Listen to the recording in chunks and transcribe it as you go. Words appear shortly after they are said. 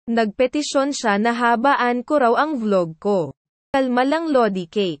Nagpetisyon siya na habaan ko raw ang vlog ko. Kalma lang Lodi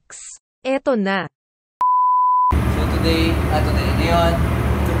Cakes. Eto na. So ngayon,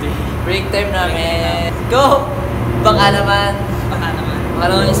 break time namin. Go! Baka naman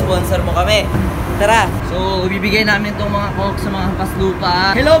yung sponsor mo kami. Tara! So, ibibigay namin itong mga coke sa mga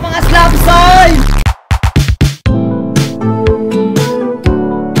paslupa. Hello mga slabsoy!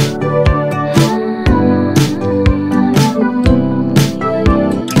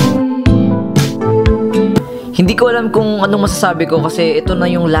 Hindi ko alam kung anong masasabi ko kasi ito na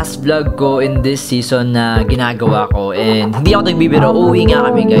yung last vlog ko in this season na ginagawa ko. And hindi ako nagbibiro. Uuwi nga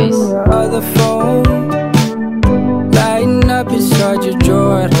kami guys.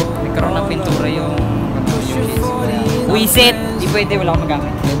 Nagkaroon ng pintura yung Wisit! Di pwede, wala akong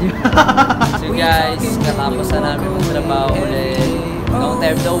magamit. So guys, katapos na namin magtrabaho ulit. Long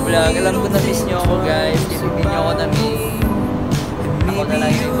time no vlog. Alam ko na-miss nyo ako guys. Kasi hindi nyo ako na-miss. Ako na lang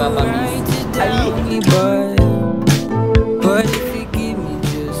yung igbabamiss. But if you give me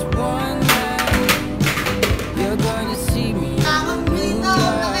just one night, you're gonna see me.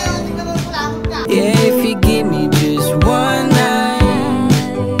 Yeah, if you give me just one night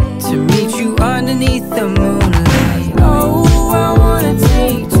to meet you underneath the moonlight. Oh, I wanna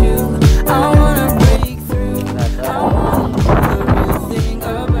take you, I wanna break through, I wanna know the real thing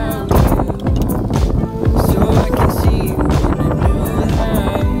about you, so I can see you in a new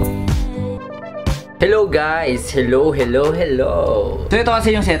light. Hello guys! Hello! So ito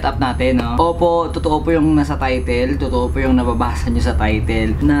kasi yung setup natin, no? Opo, totoo po yung nasa title, totoo po yung nababasa nyo sa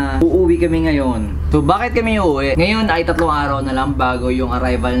title na uuwi kami ngayon. So bakit kami uuwi? Ngayon ay 3 araw na lang bago yung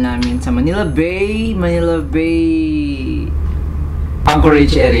arrival namin sa Manila Bay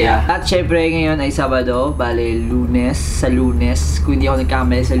Anchorage area. At syempre ngayon ay Sabado, bale Lunes, kung hindi ako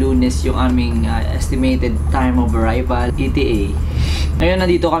nagkamali sa Lunes yung aming estimated time of arrival, ETA. Ngayon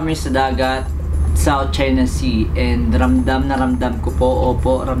nandito kami sa dagat, South China Sea, and ramdam ko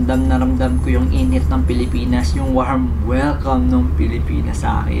po, ramdam ko yung init ng Pilipinas, yung warm welcome ng Pilipinas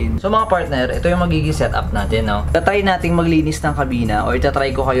sa akin. So mga partner, ito yung magiging setup natin, no? Tatry nating maglinis ng kabina or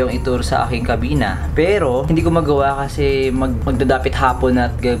tatry ko kayong itour sa aking kabina. Pero hindi ko magawa kasi magdadapit hapon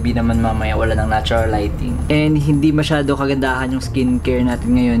at gabi naman mamaya wala ng natural lighting. And hindi masyado kagandahan yung skincare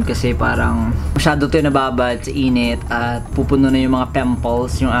natin ngayon kasi parang masyado tayo nababad sa init at pupuno na yung mga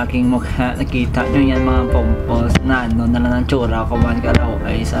pimples yung aking mukha. Nakita nyo yan mga pimples na ng tsura ko man karaw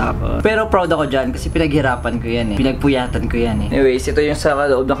ay sa ako. Pero proud ako dyan kasi pinaghirapan ko yan eh. Pinagpuyatan ko yan eh. Anyways, ito yung sa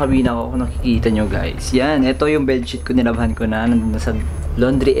loob ng kabina ko kung nakikita nyo guys. Yan, ito yung bedsheet ko, nilabhan ko na nandun sa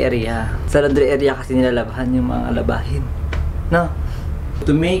laundry area. Sa laundry area kasi nilalabhan yung mga labahin. No?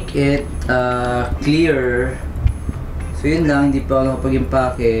 To make it clear, so yun lang, hindi pa ako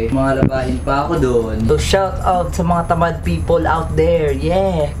nakapag-impake. Mga labahin pa ako doon. So shout out sa mga tamad people out there.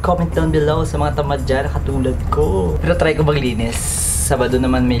 Yeah! Comment down below sa mga tamad dyan katulad ko. Pero try ko maglinis. Sabado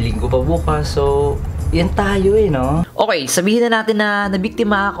naman may linggo pa bukas. So, yan tayo eh, no? Okay, sabihin na natin na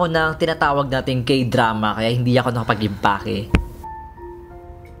nabiktima ako ng tinatawag nating K-drama kaya hindi ako nakapag-impake.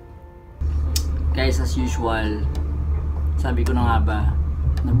 Guys, as usual, sabi ko na nga ba,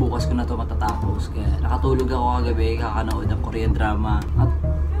 nabukas ko na to matatapos kaya nakatulog ako kagabi kakanood ng Korean drama at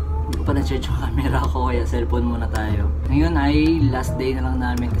hindi ko pa na-charge yung camera ko kaya cellphone muna tayo. Ngayon ay last day na lang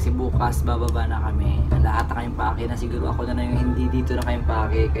namin kasi bukas bababa na kami. Lahat na kayong pake na, siguro ako na yung hindi dito na kayong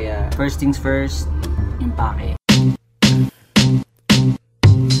pake kaya first things first, yung pake.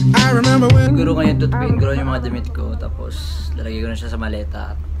 Siguro ngayon tutupin ko yung mga damit ko tapos lalagay ko na siya sa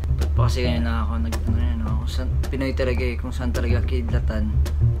maleta. Pa kasi ngayon na ako kung saan Pinoy talaga eh, kung saan talaga kidlatan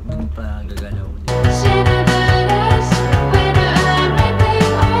dun pa gagalaw.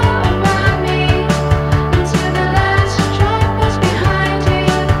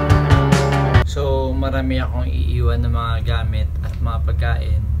 So marami akong iiwan ng mga gamit at mga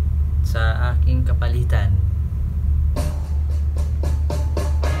pagkain sa aking kapalitan.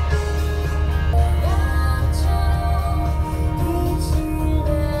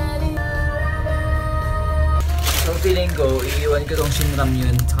 Feeling ko, iiwan ko tong Shinram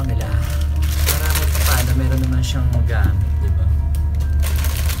yun sa kanila para kahit paano meron naman siyang magamit, diba?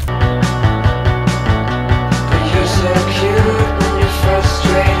 You're so cute when you're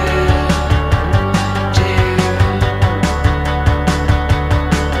frustrated, dear.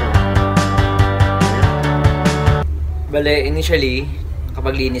 Bale, initially,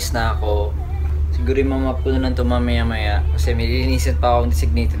 nakapaglinis na ako. Siguro yung mamap ko na lang ito mamaya-maya. Kasi may lilinisin pa akong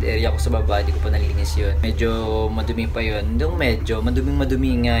designated area ko sa baba. Hindi ko pa nalinis yun. Medyo madumi pa yun. Hindi medyo.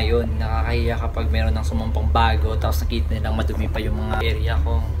 Maduming-madumi nga yun. Nakakahiya kapag meron ng sumampang bago. Tapos nakita nilang madumi pa yung mga area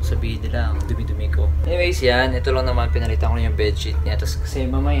ko. Sabihin nila, dumi-dumi ko. Anyways yan. Ito lang naman. Pinalitan ko na yung bedsheet niya. Tapos kasi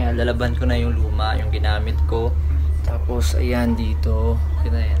mamaya lalaban ko na yung luma. Yung ginamit ko. Tapos ayan dito.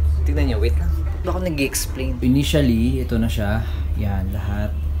 Tignan niyo. Wait lang. Ako nag-explain. Initially, ito na siya. Yan,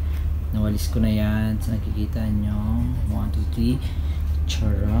 lahat. Nawalis ko na yan. So, nakikita nyo. 1, 2, 3.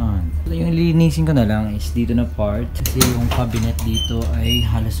 Charan. So, yung lilinisin ko na lang is dito na part. Kasi yung cabinet dito ay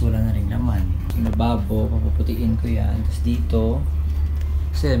halos wala na rin naman. Yung lababo, papaputiin ko yan. Tapos dito,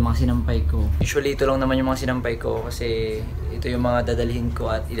 kasi mga sinampay ko. Usually, ito lang naman yung mga sinampay ko. Kasi ito yung mga dadalhin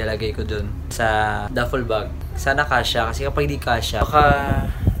ko at ilalagay ko dun sa duffel bag. Sana kasya. Kasi kapag di kasya, baka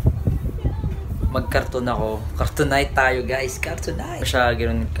mag-cartoon ako. Cartoonite tayo guys. Cartoonite. Siya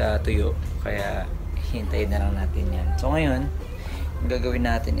ganoon katuyo. Kaya hintayin na lang natin yan. So ngayon, ang gagawin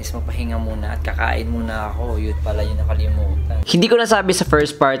natin is mapahinga muna at kakain muna ako. Yun pala yung nakalimutan. Hindi ko nasabi sa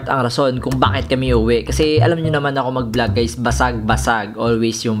first part ang rason kung bakit kami uwi. Kasi alam nyo naman ako mag-vlog guys. Basag-basag.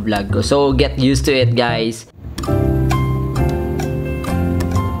 Always yung vlog ko. So get used to it guys.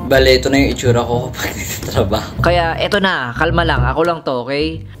 Bale, ito na yung itsura ko kapag nagtatrabaho. Kaya, eto na. Kalma lang. Ako lang to,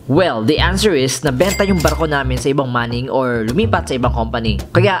 okay? Well, the answer is, nabenta yung barko namin sa ibang manning or lumipat sa ibang company.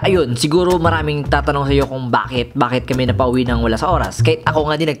 Kaya, ayun, siguro maraming tatanong sa'yo kung bakit kami napauwi ng wala sa oras. Kahit ako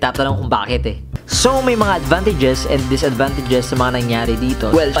nga din nagtatanong kung bakit eh. So, may mga advantages and disadvantages sa mga nangyari dito.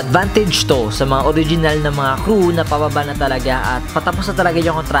 Well, advantage to sa mga original na mga crew na pababa na talaga at patapos na talaga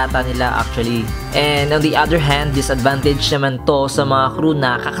yung kontrata nila actually. And on the other hand, disadvantage naman to sa mga crew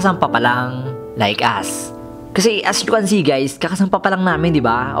na kakasampa pa lang like us. Kasi as you can see guys, kakasampa pa lang namin, di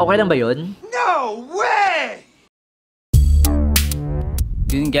ba? Okay lang ba yun? No way!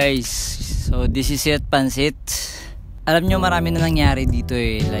 Yun guys, so this is it, pansit. Alam nyo, marami na nangyari dito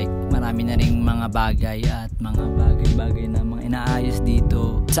eh. Like, marami na ring mga bagay at mga bagay-bagay na mga inaayos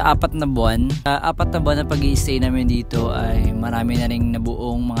dito. Sa 4 na buwan, na pag-i-stay namin dito ay marami na ring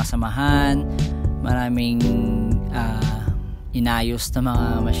nabuong mga samahan, maraming inayos na mga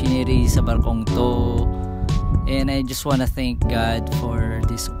machinery sa barkong to. And I just wanna thank God for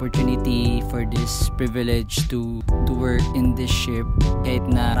this opportunity, for this privilege to work in this ship. Kahit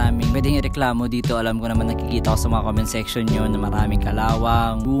na maraming pwedeng ireklamo dito, alam ko naman nakikita ko sa mga comment section nyo na maraming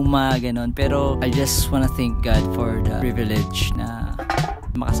kalawang, luma, ganon. Pero I just wanna thank God for the privilege na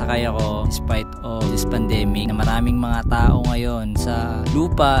makasakay ako despite of this pandemic, na maraming mga tao ngayon sa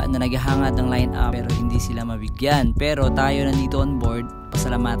lupa na naghahangad ng line up pero hindi sila mabigyan. Pero tayo nandito on board,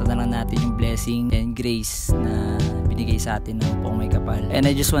 pasalamatan na lang natin yung blessing and grace na binigay sa atin ng Pong May Kapal. And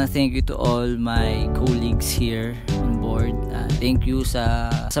I just want to thank you to all my colleagues here on board. Thank you sa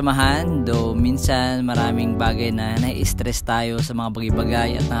samahan, though minsan maraming bagay na nai-stress tayo sa mga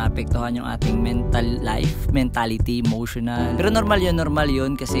bagay-bagay at naapektuhan yung ating mental life, mentality, emotional. Pero normal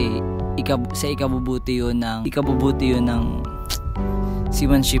yun kasi sa ikabubuti yun ng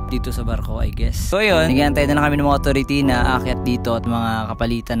seamanship dito sa barko, I guess. So yun, nag-aantay na lang kami ng mga authority na aakyat dito at mga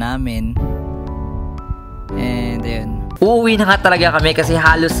kapalitan namin. And ayun, uuwi na nga talaga kami kasi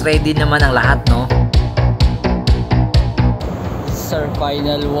halos ready naman ang lahat, no? Our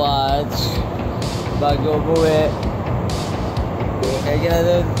final watch bago umuwi. Kaya gina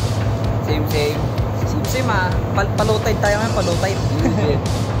dun, same palutay tayo ngayon, palutay.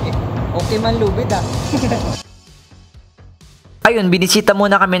 Okay man lubid Ayun, binisita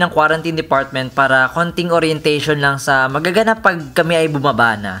muna kami ng quarantine department para konting orientation lang sa magaganap pag kami ay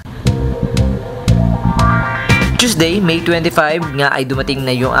bumaba na. Tuesday, May 25 nga ay dumating na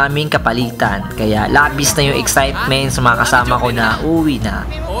yung aming kapalitan. Kaya labis na yung excitement sa mga kasama ko na uwi na.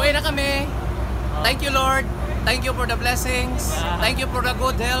 Uwi na kami. Thank you Lord. Thank you for the blessings. Thank you for the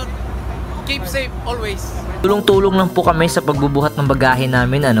good health. Keep safe always. Tulong-tulong lang po kami sa pagbubuhat ng bagahe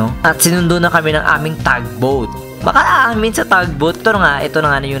namin, ano? At sinundo na kami ng aming tugboat. Baka amin sa tugboat, ito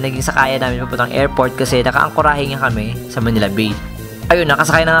na nga yung naging sakaya namin papuntang airport kasi nakaangkorahe nga kami sa Manila Bay. Ayun,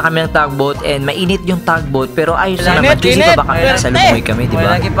 nakasakay na nga kami ng tugboat and mainit yung tugboat pero ayos na naman kasi pa kami nasa lumoy kami, di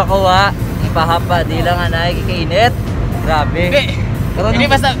ba? Wala kipakuha, ipahapa, di lang nga nakikikainit. Grabe.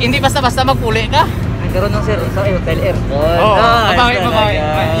 Hindi basta magpuli ka. Nagkaroon ng sa hotel airport. Babawi.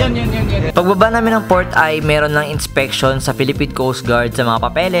 Yun. Pagbaba namin ng port ay meron ng inspection sa Philippine Coast Guard sa mga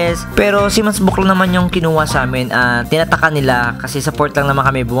papeles. Pero si Mas Buklo naman yung kinuha sa amin at tinataka nila kasi sa port lang naman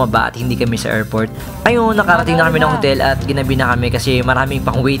kami bumaba at hindi kami sa airport. Ayun, nakarating na kami ng hotel at ginabi na kami kasi maraming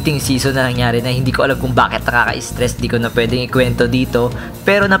pang waiting season na nangyari na hindi ko alam kung bakit nakaka-stress. Di ko na pwedeng ikwento dito.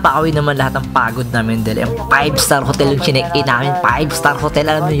 Pero napakawi naman lahat ng pagod namin dahil yung 5-star hotel yung chinek-in namin. 5-star hotel,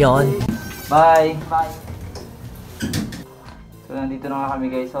 alam mo yon. Bye! Bye! So, nandito na nga kami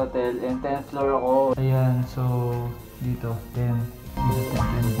guys sa hotel. And 10th floor ako. Ayan, so dito, 10. Dito,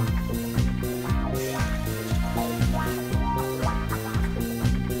 10.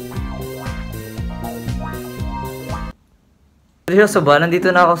 Seryoso ba?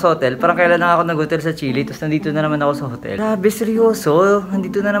 Nandito na ako sa hotel. Parang kailan na ako nag-hotel sa Chile. Tapos nandito na naman ako sa hotel. Grabe, seryoso.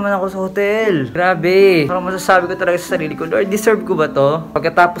 Nandito na naman ako sa hotel. Grabe. Parang masasabi ko talaga sa sarili ko, Lord, deserve ko ba to?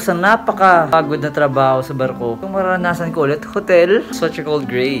 Pagkatapos ng napaka-pagod na trabaho sa barko, kung maranasan ko ulit, hotel, such a called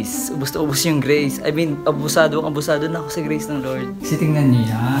grace. Ubus na ubus yung grace. I mean, abusado na ako sa grace ng Lord. Kasi tingnan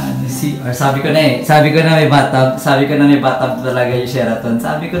niyo yan. Sabi ko na eh. Sabi ko na may bathtub. Sabi ko na may bathtub talaga yung Sheraton.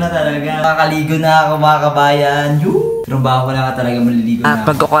 Sabi ko na talaga. Makakaligo na ako mga kabayan. Trabaho ko na talaga maliligo na. At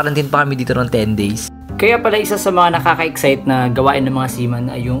magkakarantin pa kami dito ng 10 days. Kaya pala isa sa mga nakaka-excite na gawain ng mga seaman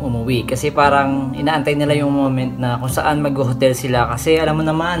ay yung umuwi. Kasi parang inaantay nila yung moment na kung saan mag-hotel sila. Kasi alam mo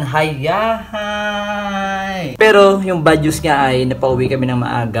naman, hi! Pero yung bad news nga ay napauwi kami ng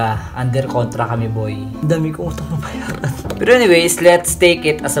maaga. Under contract kami, boy. Dami kong utang na bayaran. Pero anyways, let's take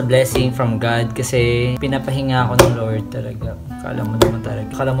it as a blessing from God. Kasi pinapahinga ako ng Lord talaga. Kala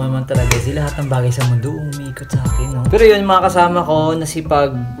mo naman talaga sila lahat ng bagay sa mundo umikot sa akin, no? Pero yun, mga kasama ko,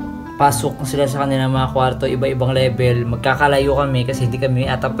 nasipag pasok sila sa kanilang mga kwarto, iba-ibang level. Magkakalayo kami kasi hindi kami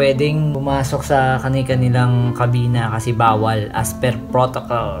ata pwedeng pumasok sa kanilang kabina kasi bawal as per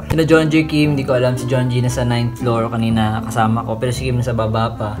protocol. Sina John J. Kim, hindi ko alam si John G nasa 9th floor kanina kasama ko, pero si Kim nasa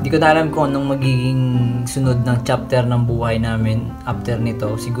baba pa. Hindi ko na alam kung anong magiging sunod ng chapter ng buhay namin after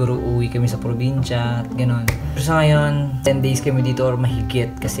nito. Siguro uwi kami sa probinsya at gano'n. Pero sa ngayon, 10 days kami dito or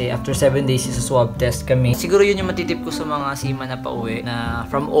mahigit kasi after 7 days isa swab test kami. Siguro yun yung matitip ko sa mga seaman na pauwi na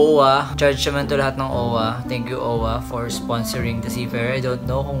from OWA. Charge naman to lahat ng OWA. Thank you OWA for sponsoring the Seafarer. I don't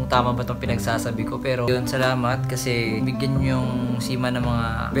know kung tama ba itong pinagsasabi ko, pero yun, salamat kasi bigyan yung seaman ng mga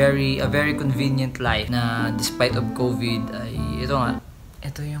very convenient life na despite of COVID ay ito nga.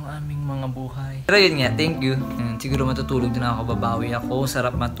 Ito yung aming mga buhay. Pero yun nga, thank you. Siguro matutulog din ako, babawi ako.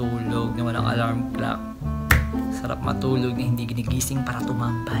 Sarap matulog na walang alarm clock. Sarap matulog na hindi ginigising para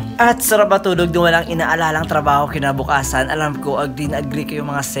tumambay. At sarap matulog na walang inaalalang trabaho kinabukasan. Alam ko, agree kayo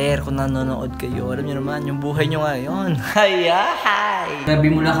mga sir kung nanonood kayo. Alam nyo naman, yung buhay nyo ngayon. Hi! Gabi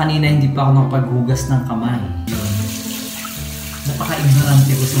mula kanina, hindi pa ako nakapaghugas ng kamay. Yun.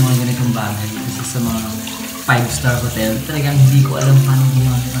 Napaka-ignorante ko sa mga ganitong bagay. Kasi sa mga 5-star hotel, talagang hindi ko alam paano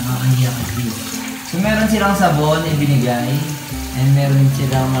gumamit ng nakakahiya kasi. So meron silang sabon na ibinigay. And meron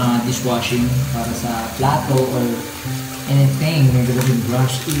silang mga dishwashing para sa plato or anything. May gawin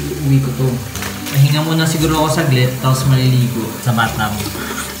brush. Iuwi ko to. Mahinga muna siguro ako saglit, tapos maliligo sa bathtub.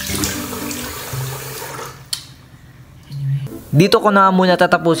 Dito ko na muna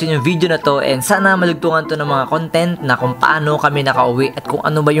tatapusin yung video na to and sana malugtungan to ng mga content na kung paano kami nakauwi at kung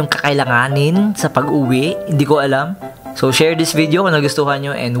ano ba yung kakailanganin sa pag-uwi. Hindi ko alam. So share this video kung nagustuhan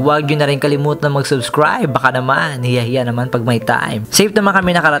nyo and huwag nyo na rin kalimutan mag-subscribe. Baka naman, hiya-hiya naman pag may time. Safe naman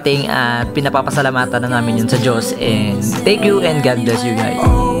kami nakarating at pinapapasalamatan na namin yun sa Diyos. And thank you and God bless you guys.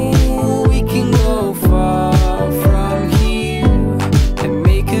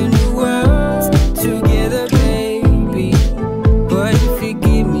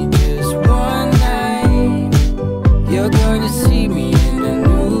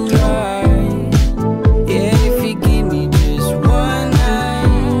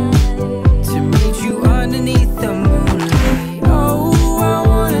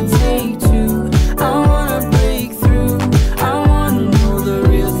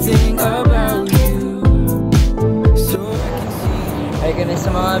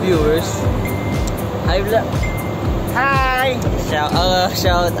 Viewers, hi vlog. Hi. Shout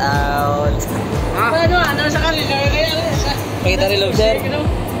out. Ano sa kanila kita rin love sir.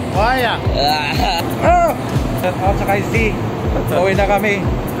 Waya. Shout out sa KC. Uwi na kami.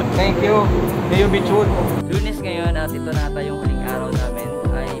 Thank you. Medyo bichun. Lunes ngayon at ito na yung huling araw namin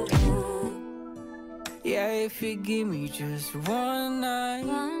ay yeah, if you give me just one night,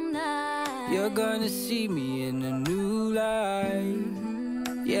 you're gonna see me in a new light.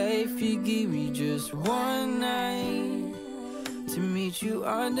 Yeah, if you give me just one night to meet you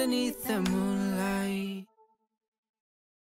underneath the moonlight.